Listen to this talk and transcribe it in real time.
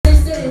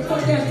say,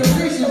 fuck that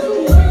delicious.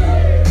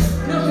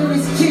 Nothing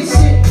is kid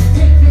shit.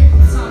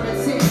 Time to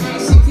take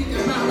action, kick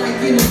them out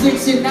like an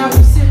addiction. Now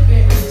we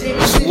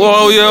sipping.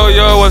 Whoa,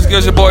 yo, what's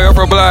good? Your boy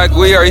Afro Black.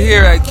 We are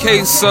here at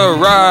Que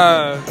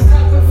Sera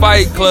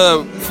Fight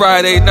Club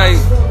Friday night.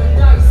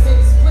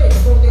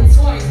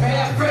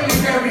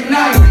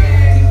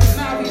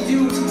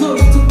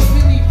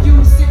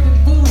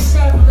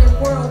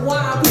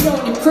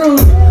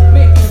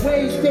 Making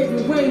waves,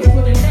 paving ways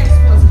for the next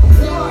ones.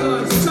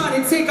 Y'all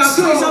trying to take our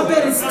place, I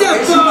better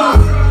step up.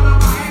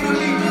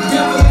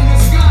 Devil in the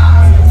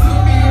sky, look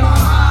me in my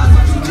eyes,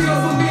 what you kill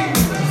for me?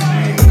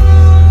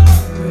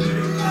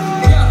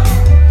 Yeah.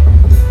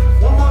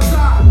 One more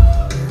time.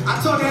 I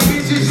told that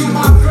bitches you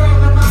my friend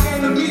and my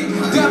enemy.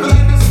 Devil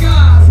in the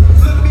skies,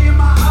 look me in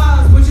my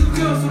eyes, what you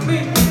kill for me?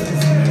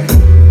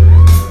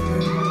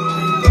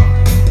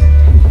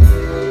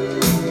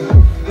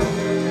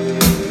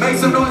 Make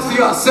some noise for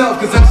yourself,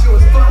 cause that shit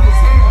was fun as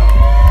hell.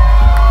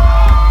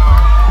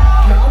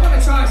 Yo, I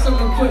wanna try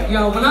something quick,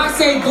 yo. When I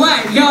say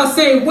black, y'all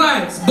say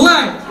what?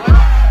 Black.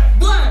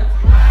 Black.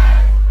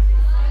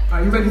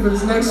 Are you ready for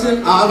this next shit?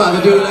 I'm about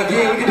to do it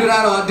again. We can do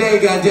that all day,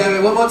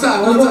 goddammit. One more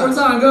time, One more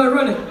time, go ahead,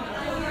 run it.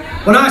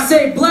 When I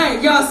say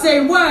black, y'all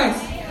say what?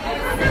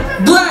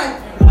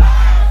 Black.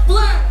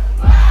 Black.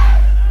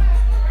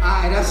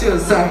 Alright, that shit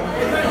was tight.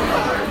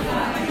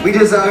 We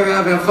just out here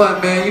having fun,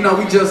 man. You know,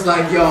 we just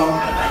like y'all.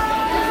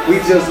 We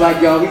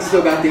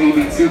still got the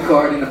EBT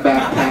card in the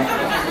backpack.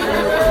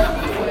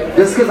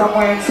 Just because I'm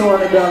wearing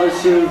 $200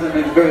 shoes and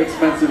it's very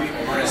expensive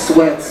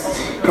sweats,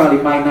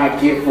 probably might not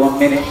get for a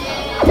minute.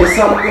 It's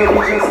something good,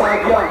 we just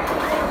like y'all.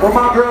 Well,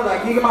 my girl,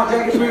 like, you get my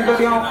jacket please,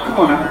 baby on? Come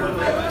on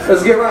now.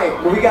 Let's get right.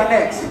 What we got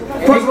next?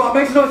 First of all,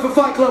 make some noise for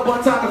Fight Club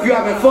one time if you're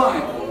having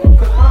fun.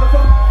 Because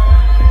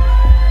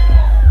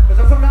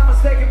if I'm not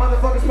mistaken,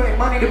 motherfuckers pay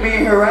money to be in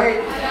here,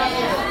 right?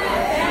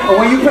 But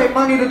when you pay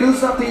money to do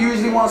something, you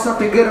usually want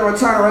something good in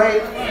return,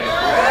 right?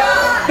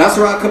 That's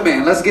where I come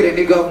in. Let's get it,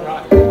 nigga.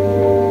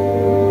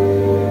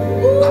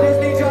 I just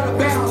need y'all to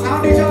bounce. I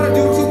don't need y'all to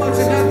do too much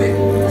of nothing.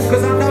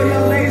 Because I know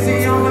y'all lazy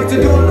and y'all like to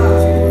do a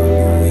lot.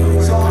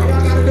 So all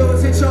y'all gotta do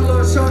is hit your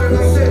little shoulder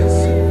like this.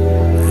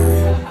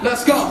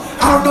 Let's go.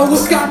 I don't know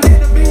what's got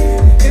into me.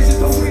 Is it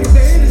the weed or the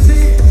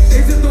Hennessy?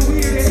 Is it the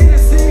weed or the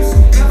Hennessy?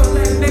 Never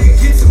let a nigga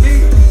get to me.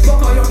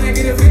 Fuck all your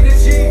negative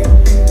energy.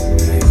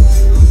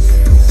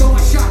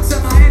 Shots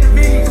at my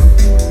enemies.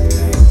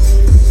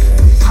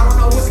 I don't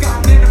know what's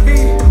gotten into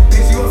me.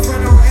 Is you a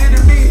friend or an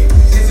enemy?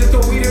 Is it the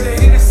weed or the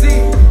Hennessy?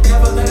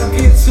 Never let them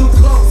get too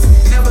close.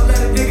 Never let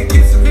a nigga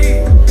get to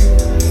me.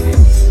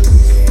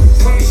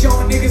 We ain't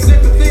showing niggas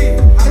sympathy.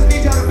 I just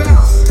need y'all to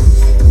bounce.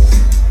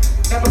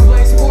 Never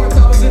played sports,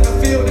 I was in the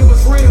field, it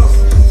was real.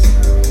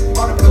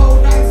 On the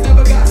cold nights,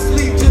 never got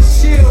sleep,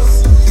 just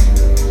chills.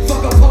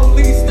 Fuck a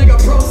police, nigga,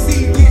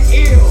 proceed, get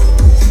ill.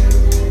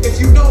 If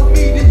you know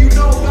me, then you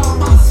know about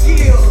my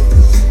skill.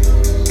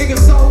 Nigga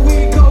so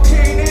weed,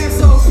 cocaine, and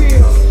so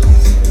pill.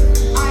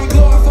 I ain't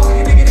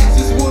glorifying, nigga, that's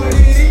just what it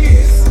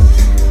is.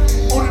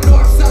 On the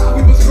north side,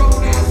 we was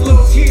grown ass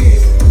little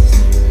kids.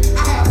 I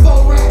had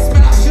 4 racks,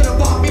 man, I should've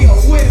bought me a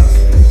whip.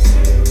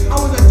 I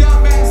was a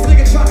dumbass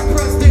nigga trying to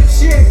press them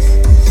chicks.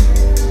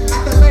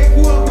 At the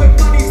Lakewood with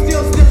money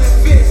still stealing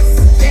fits.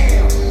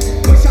 Damn,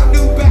 wish I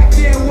knew back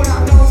then what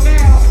I know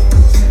now.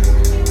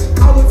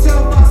 I would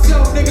tell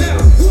myself, nigga,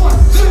 1,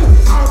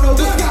 2, I don't know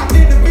what's got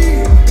into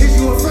me. Is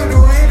you a friend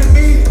or an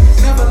enemy?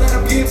 Never let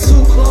them get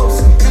too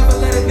close. Never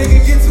let a nigga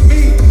get to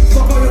me.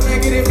 Fuck all your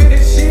negative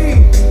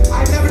energy.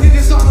 I never did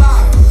this on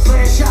live.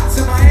 Playing shots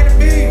at my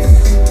enemies.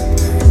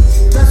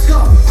 Let's go.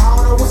 I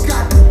don't know what's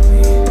got into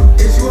me.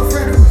 Is you a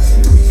friend or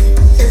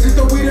is it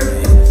the weed or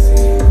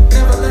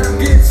never let them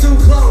get too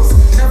close.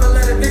 Never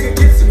let a nigga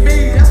get to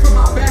me. That's for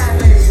my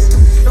bad ladies.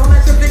 Don't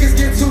let them niggas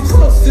get too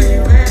close to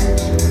you, man.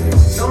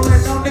 Don't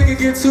let no nigga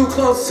get too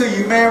close to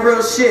you, man.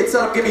 Real shit.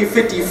 Tell them give me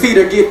 50 feet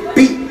or get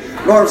beat.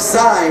 North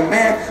side,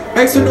 man.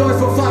 Make some noise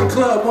for Fight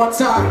Club one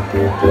time.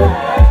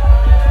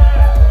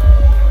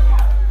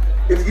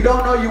 If you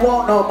don't know, you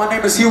won't know. My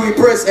name is Huey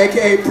Briss,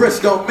 aka Briss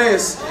Don't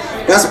Miss.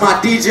 That's my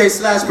DJ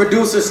 /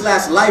 producer /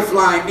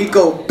 lifeline,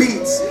 Nico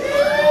Beats.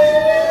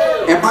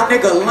 And my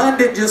nigga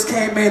London just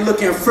came in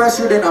looking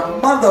fresher than a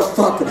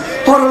motherfucker.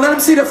 Hold on, let him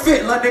see the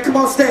fit, London. Come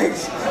on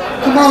stage.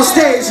 Come on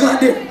stage,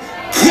 London.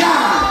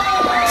 Yeah.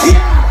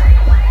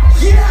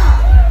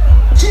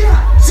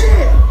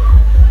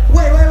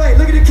 Wait,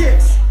 look at the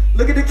kicks.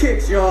 Look at the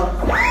kicks, y'all.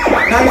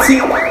 19.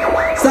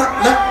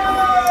 Stop.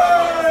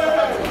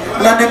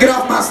 London, get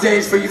off my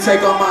stage before you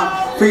take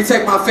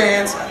my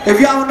fans. If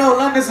y'all don't know,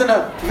 London's in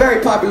a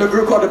very popular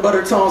group called the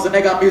Buttertones, and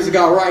they got music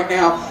out right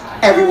now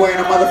everywhere in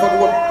the motherfucking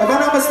world. If I'm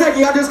not mistaken,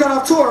 y'all just got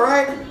off tour,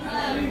 right?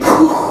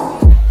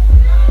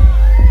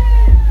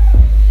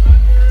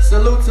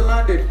 Salute to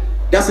London.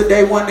 That's a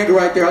day one nigga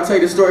right there. I'll tell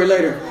you the story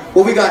later.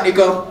 What we got,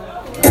 Nico?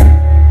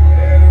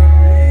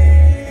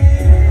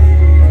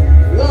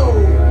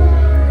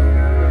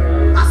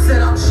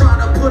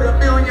 Put a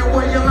million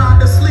where you're lying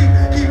to sleep.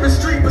 Keep it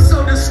street, but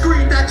so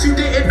discreet that you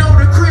didn't know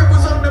the crib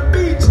was on the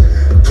beach.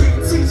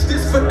 Can't teach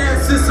this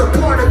finesse it's a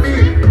part of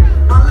me.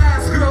 My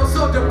last girl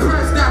so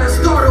depressed that it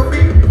startled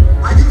me.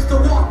 I used to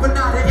walk but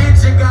now the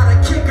engine got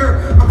a kicker.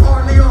 I'm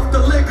hardly off the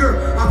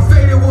liquor. I'm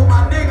faded with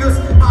my niggas.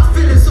 My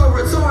fit is so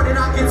retarded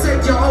I can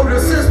take your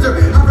older sister.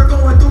 I'm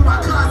going through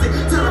my closet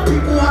telling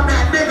people I'm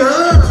that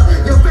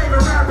nigga. Your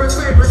favorite rapper's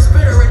favorite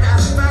spitter, and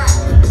that's fact.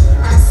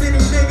 Ask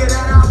any nigga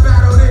that I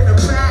battled in the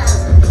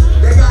past.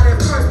 They got it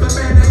first but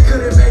man they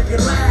couldn't make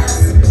it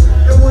last.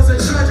 It was a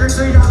treasure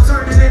till y'all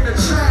turned it into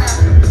trash.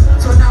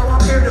 So now I'm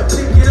here to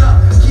pick it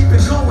up, keep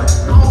it going.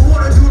 I don't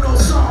wanna do no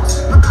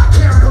songs, I'm not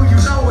caring who you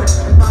know it.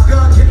 My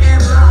gun can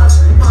analyze,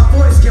 my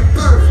voice can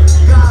birth.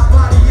 God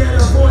body and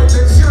avoid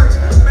the church.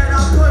 Man,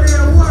 I put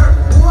in work,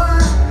 what?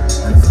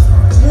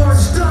 More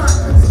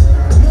stunts,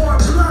 more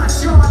blunt,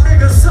 y'all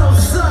niggas so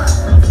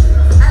sus.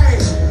 Hey,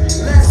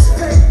 let's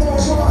fake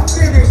more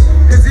authentic.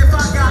 Cause if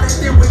I got it,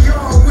 then we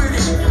all with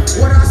it.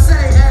 What I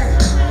say, hey,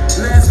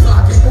 let's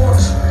fucking more,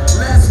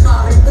 let's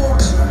molly more.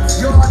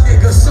 Y'all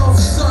niggas so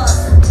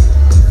sus.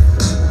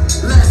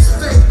 Let's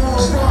fake more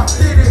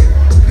authentic.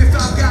 If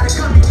I got it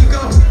coming, you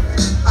go.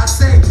 I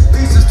say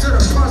pieces to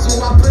the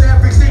puzzle. I put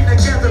everything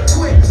together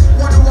quick.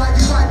 Wonder why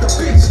you like the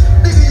bitch.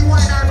 Nigga, you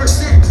ain't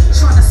Iverson.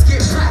 Trying to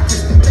skip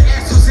practice. The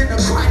answer's in the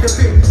grind of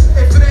it.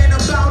 If it ain't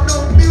about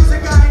no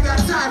music, I ain't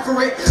got time for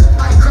it.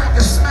 Might crack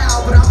a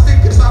smile, but I'm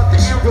thinking about the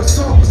end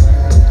result.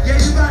 Yeah,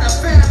 you got a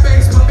fan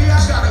base, but me,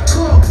 I got a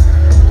club.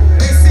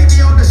 They see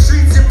me on the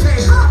streets and pay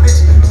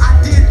homage. I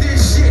did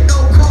this shit,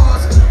 no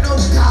cars, no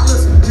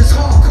dollars, just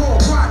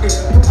hardcore grinding.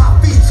 Put my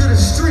feet to the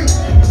street.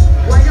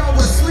 While y'all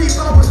was asleep,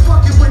 I was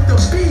fucking with the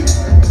beat.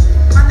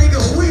 My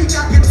nigga weak,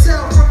 I can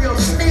tell from your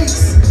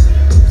sneaks.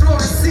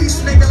 Florida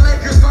seats, nigga,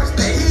 Lakers versus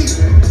the Heat.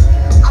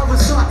 I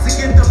was taught to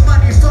get the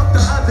money, fuck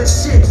the other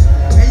shit.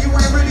 And you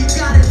ain't really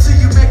got it till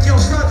you make your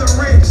brother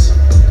rich.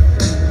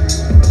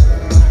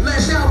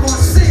 Let that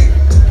one sing.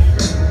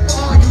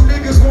 All you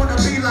niggas wanna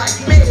be like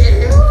me.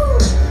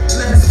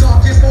 Let's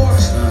talk it more,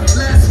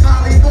 let's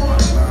molly more.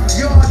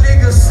 Y'all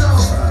niggas so.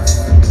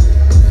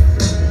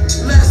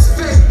 Let's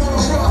fake more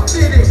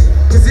authentic.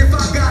 Cause if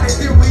I got it,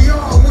 then we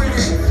all win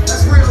it.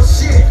 That's real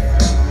shit.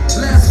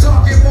 Let's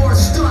talk it more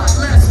stunt,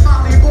 let's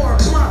molly more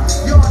blunt.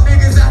 Y'all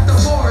niggas at the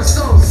bar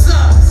so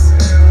sus.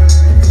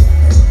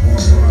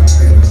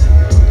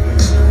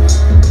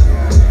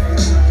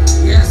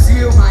 Yes,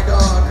 you, my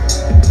dog.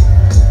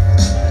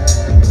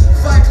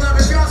 Fight Club,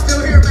 if y'all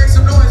still here, make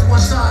some noise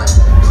one time.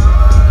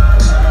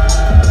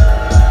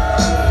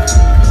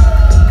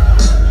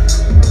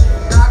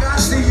 Dog, I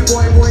see you,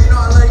 boy, you know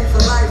I love you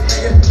for life,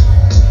 nigga.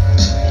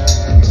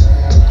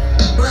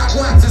 Black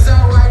Wax is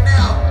out right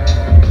now.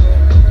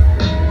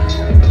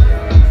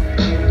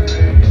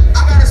 I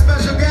got a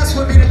special guest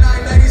with me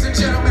tonight, ladies and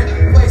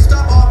gentlemen. Wait,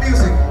 stop all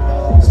music.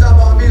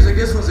 Stop all music,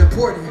 this was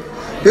important.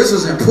 This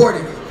was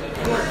important.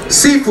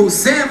 Seafood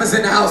Sam is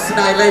in the house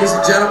tonight, ladies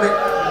and gentlemen.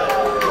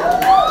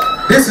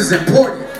 This is important.